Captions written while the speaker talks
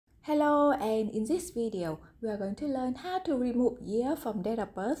Hello, and in this video we are going to learn how to remove year from date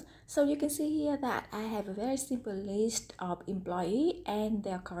of birth. So you can see here that I have a very simple list of employee and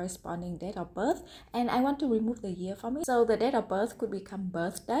their corresponding date of birth, and I want to remove the year from it. So the date of birth could become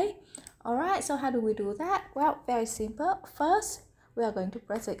birthday. Alright, so how do we do that? Well, very simple. First, we are going to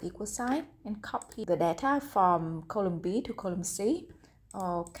press the equal sign and copy the data from column B to column C.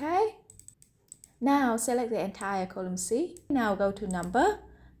 Okay. Now select the entire column C. Now go to number.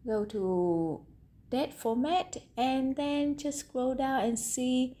 Go to date format and then just scroll down and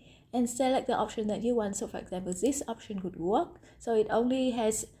see and select the option that you want. So for example, this option could work. So it only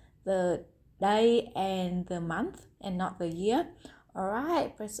has the day and the month and not the year.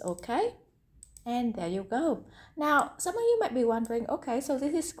 Alright, press OK. And there you go. Now, some of you might be wondering, okay, so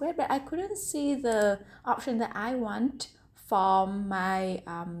this is great, but I couldn't see the option that I want for my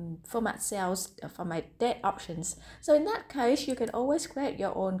format cells for my date options. So in that case, you can always create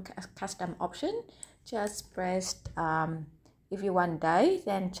your own custom option. Just press if you want day,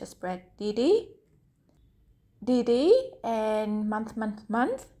 then just press DD and month,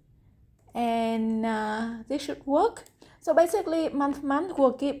 and this should work. So basically month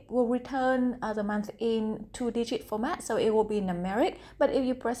will return the month in 2-digit format, so it will be numeric. But if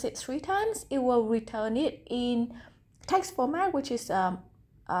you press it 3 times, it will return it in text format, which is Jan,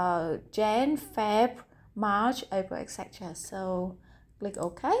 Feb, March, April, etc. So click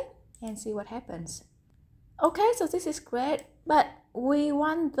OK and see what happens. Okay, so this is great, but we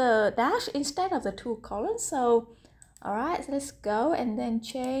want the dash instead of the 2 colons. So alright, so let's go and then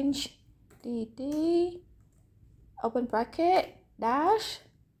change DD, open bracket, dash,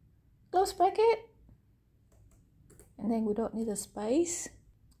 close bracket, and then we don't need a space.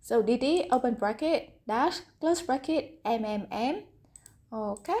 So DD, open bracket, dash, close bracket, MMM.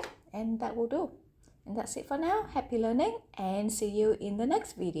 Okay, and that will do. And that's it for now. Happy learning and see you in the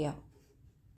next video.